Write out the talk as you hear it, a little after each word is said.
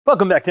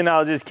Welcome back to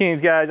Knowledge is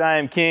Kings, guys. I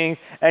am Kings,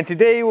 and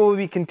today we'll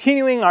be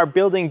continuing our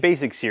Building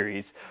Basics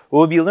series.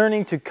 We'll be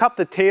learning to cut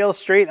the tail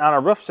straight on a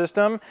roof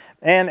system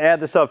and add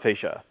the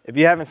subfascia. If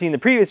you haven't seen the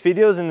previous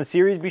videos in the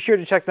series, be sure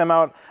to check them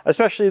out,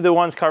 especially the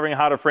ones covering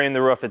how to frame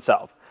the roof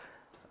itself.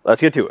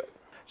 Let's get to it.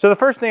 So the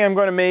first thing I'm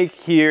going to make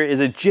here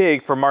is a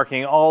jig for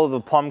marking all of the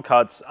plumb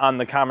cuts on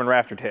the common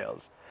rafter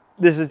tails.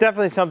 This is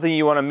definitely something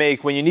you want to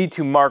make when you need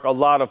to mark a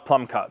lot of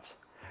plumb cuts.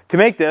 To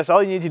make this,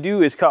 all you need to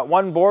do is cut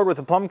one board with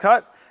a plumb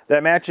cut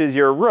that matches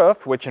your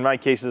roof, which in my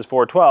case is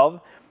 412,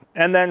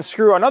 and then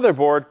screw another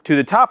board to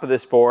the top of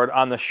this board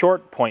on the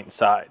short point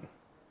side.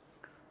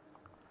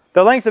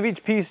 The lengths of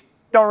each piece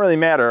don't really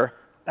matter.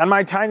 On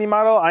my tiny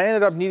model, I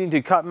ended up needing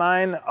to cut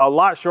mine a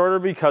lot shorter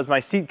because my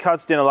seat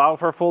cuts didn't allow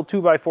for a full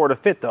 2x4 to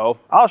fit though.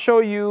 I'll show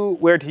you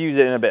where to use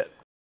it in a bit.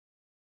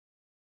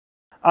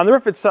 On the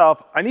roof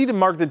itself, I need to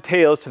mark the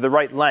tails to the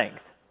right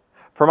length.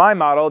 For my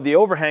model, the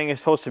overhang is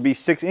supposed to be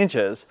 6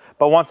 inches,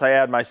 but once I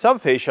add my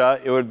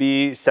subfascia, it would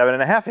be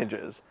 7.5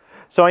 inches.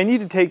 So I need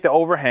to take the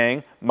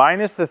overhang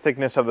minus the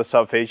thickness of the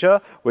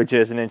subfascia, which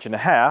is 1.5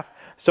 inches,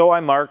 so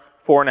I mark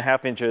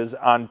 4.5 inches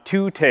on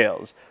 2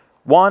 tails,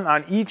 one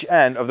on each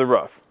end of the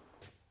roof.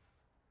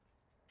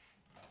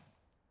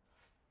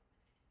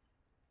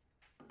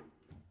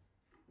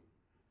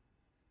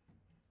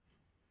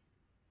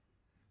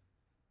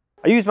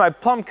 I use my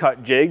plumb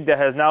cut jig that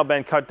has now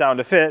been cut down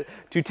to fit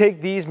to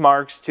take these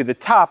marks to the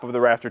top of the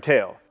rafter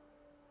tail.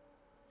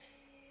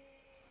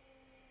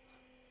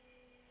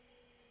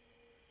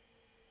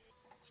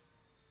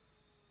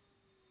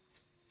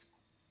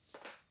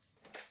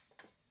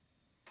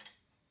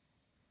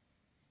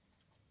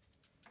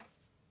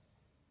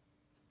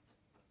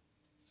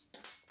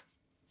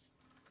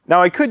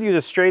 Now I could use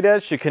a straight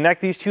edge to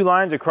connect these two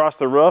lines across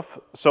the roof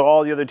so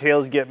all the other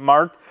tails get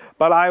marked,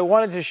 but I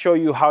wanted to show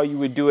you how you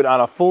would do it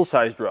on a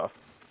full-sized roof.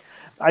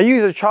 I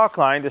use a chalk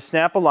line to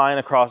snap a line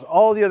across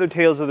all the other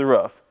tails of the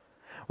roof.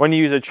 When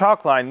you use a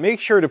chalk line, make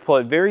sure to pull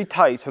it very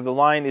tight so the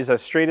line is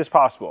as straight as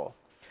possible.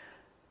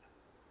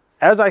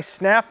 As I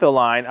snap the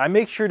line, I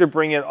make sure to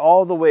bring it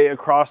all the way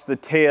across the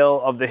tail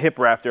of the hip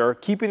rafter,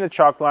 keeping the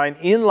chalk line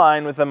in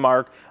line with the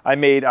mark I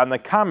made on the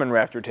common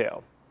rafter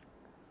tail.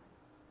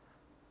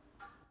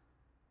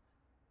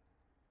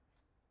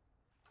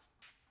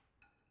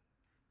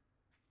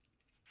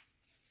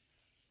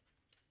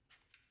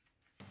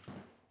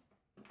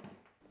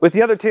 With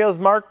the other tails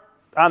marked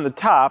on the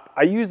top,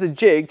 I use the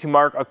jig to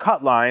mark a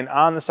cut line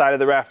on the side of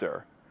the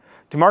rafter.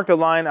 To mark the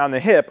line on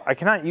the hip, I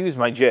cannot use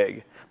my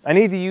jig. I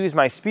need to use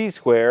my speed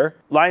square,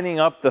 lining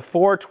up the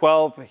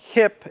 412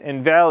 hip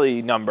and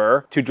valley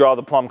number to draw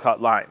the plumb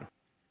cut line.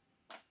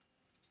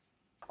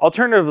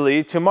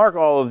 Alternatively, to mark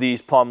all of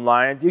these plumb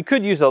lines, you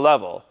could use a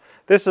level.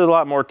 This is a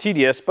lot more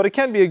tedious, but it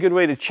can be a good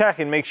way to check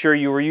and make sure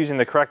you were using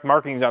the correct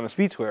markings on the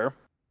speed square.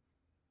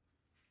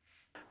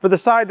 For the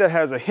side that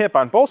has a hip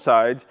on both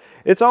sides,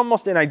 it's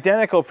almost an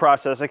identical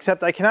process,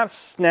 except I cannot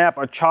snap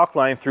a chalk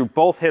line through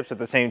both hips at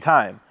the same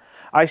time.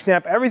 I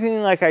snap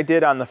everything like I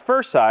did on the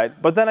first side,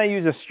 but then I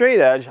use a straight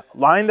edge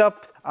lined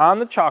up on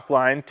the chalk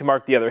line to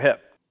mark the other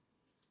hip.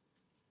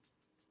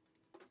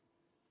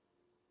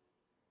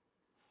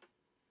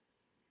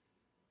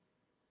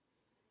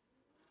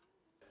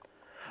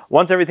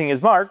 Once everything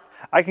is marked,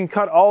 I can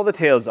cut all the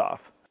tails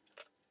off.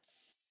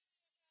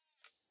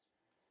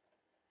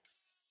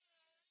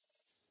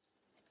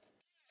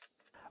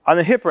 On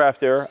the hip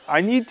rafter,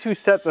 I need to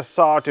set the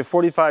saw to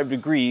 45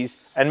 degrees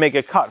and make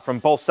a cut from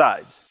both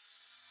sides.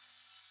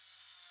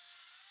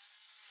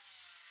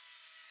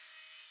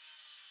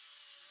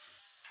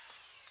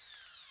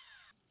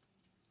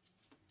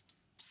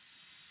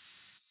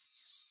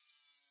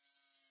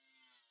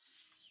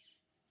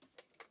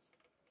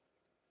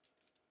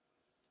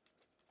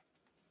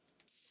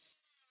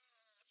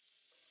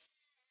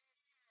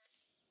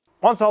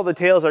 Once all the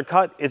tails are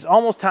cut, it's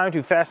almost time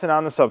to fasten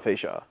on the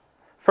subfascia.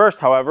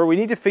 First, however, we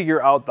need to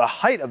figure out the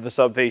height of the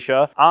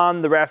subfascia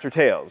on the rafter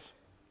tails.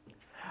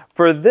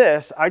 For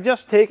this, I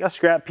just take a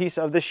scrap piece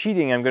of the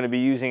sheeting I'm going to be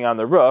using on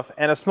the roof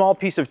and a small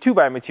piece of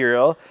 2x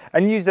material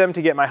and use them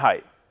to get my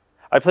height.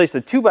 I place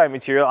the 2x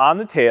material on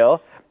the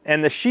tail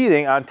and the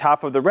sheeting on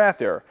top of the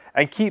rafter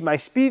and keep my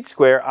speed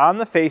square on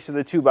the face of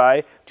the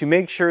 2x to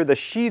make sure the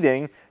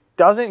sheeting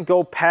doesn't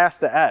go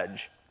past the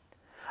edge.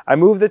 I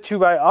move the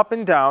 2x up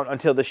and down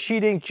until the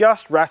sheeting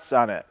just rests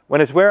on it. When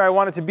it's where I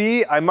want it to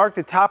be, I mark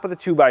the top of the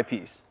 2x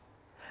piece.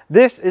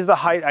 This is the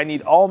height I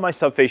need all my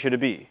subfascia to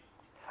be.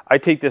 I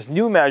take this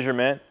new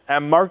measurement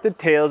and mark the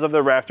tails of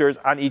the rafters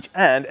on each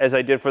end as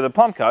I did for the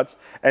plumb cuts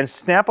and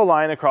snap a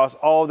line across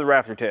all of the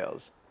rafter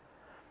tails.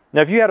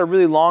 Now if you had a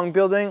really long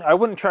building, I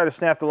wouldn't try to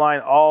snap the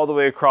line all the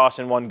way across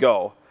in one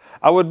go.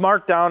 I would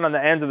mark down on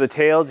the ends of the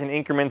tails in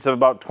increments of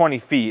about 20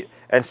 feet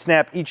and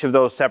snap each of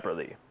those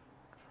separately.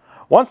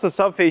 Once the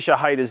subfascia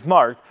height is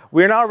marked,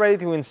 we are now ready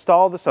to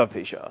install the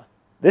subfascia.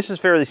 This is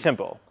fairly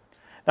simple.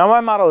 Now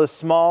my model is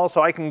small,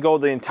 so I can go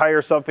the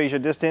entire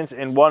subfascia distance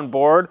in one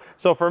board.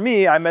 So for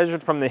me, I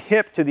measured from the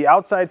hip to the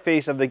outside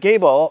face of the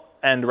gable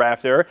end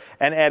rafter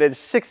and added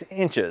 6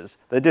 inches,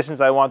 the distance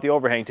I want the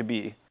overhang to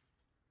be.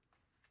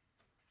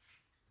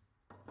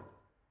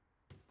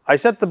 I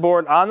set the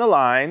board on the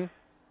line,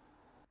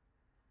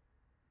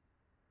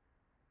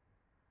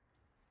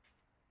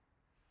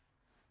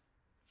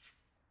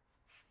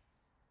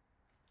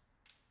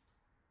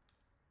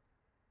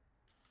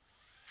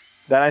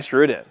 then I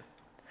screw it in.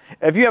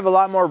 If you have a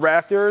lot more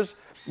rafters,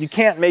 you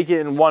can't make it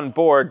in one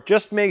board.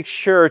 Just make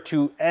sure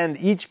to end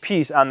each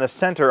piece on the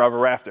center of a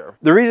rafter.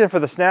 The reason for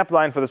the snap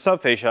line for the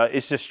subfascia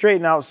is to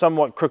straighten out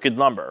somewhat crooked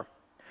lumber.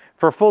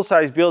 For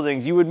full-size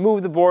buildings, you would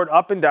move the board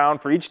up and down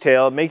for each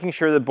tail, making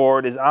sure the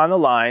board is on the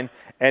line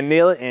and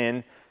nail it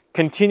in,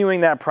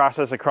 continuing that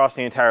process across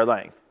the entire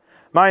length.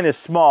 Mine is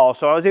small,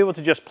 so I was able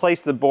to just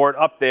place the board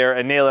up there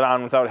and nail it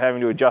on without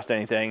having to adjust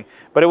anything,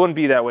 but it wouldn't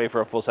be that way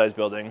for a full-size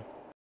building.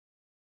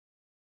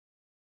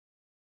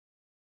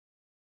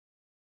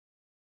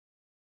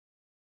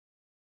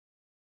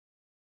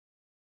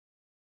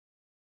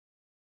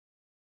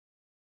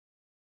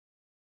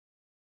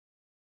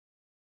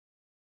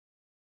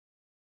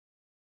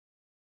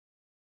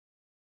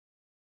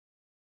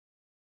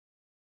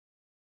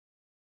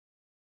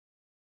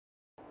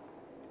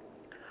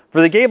 For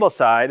the gable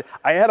side,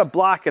 I add a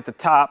block at the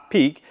top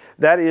peak.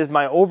 That is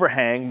my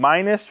overhang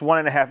minus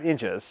 1.5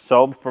 inches.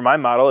 So for my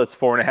model, it's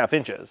 4.5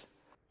 inches.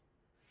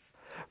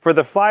 For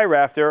the fly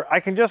rafter, I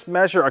can just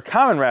measure a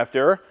common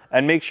rafter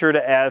and make sure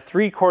to add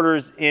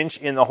 3/4 inch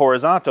in the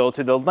horizontal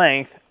to the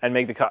length and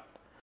make the cut.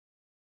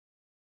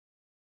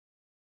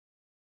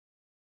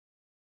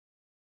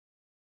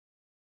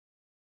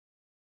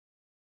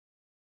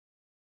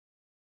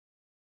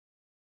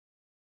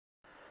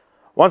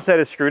 Once that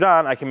is screwed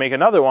on, I can make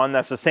another one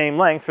that's the same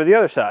length for the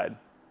other side.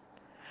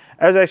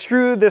 As I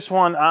screw this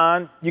one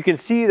on, you can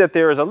see that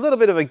there is a little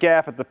bit of a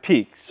gap at the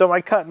peak, so my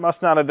cut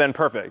must not have been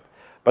perfect.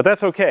 But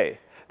that's okay.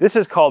 This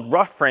is called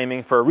rough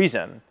framing for a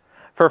reason.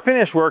 For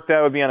finished work,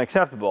 that would be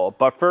unacceptable,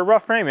 but for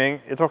rough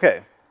framing, it's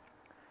okay.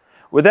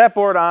 With that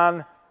board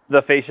on,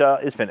 the fascia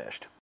is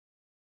finished.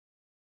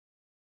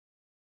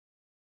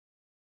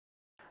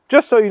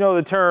 Just so you know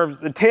the terms,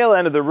 the tail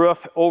end of the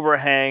roof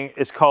overhang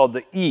is called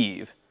the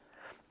eave.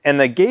 And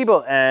the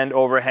gable end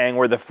overhang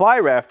where the fly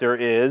rafter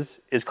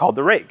is called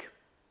the rake.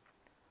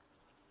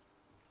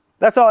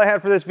 That's all I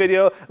had for this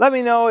video. Let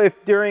me know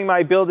if during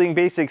my Building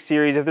Basics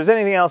series, if there's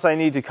anything else I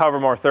need to cover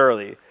more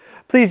thoroughly.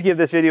 Please give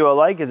this video a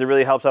like as it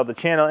really helps out the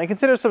channel, and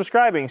consider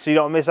subscribing so you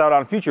don't miss out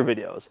on future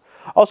videos.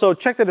 Also,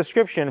 check the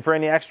description for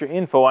any extra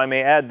info I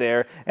may add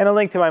there and a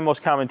link to my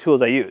most common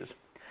tools I use.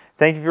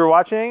 Thank you for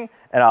watching,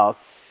 and I'll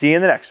see you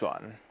in the next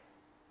one.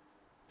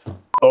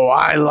 Oh,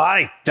 I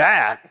like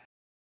that.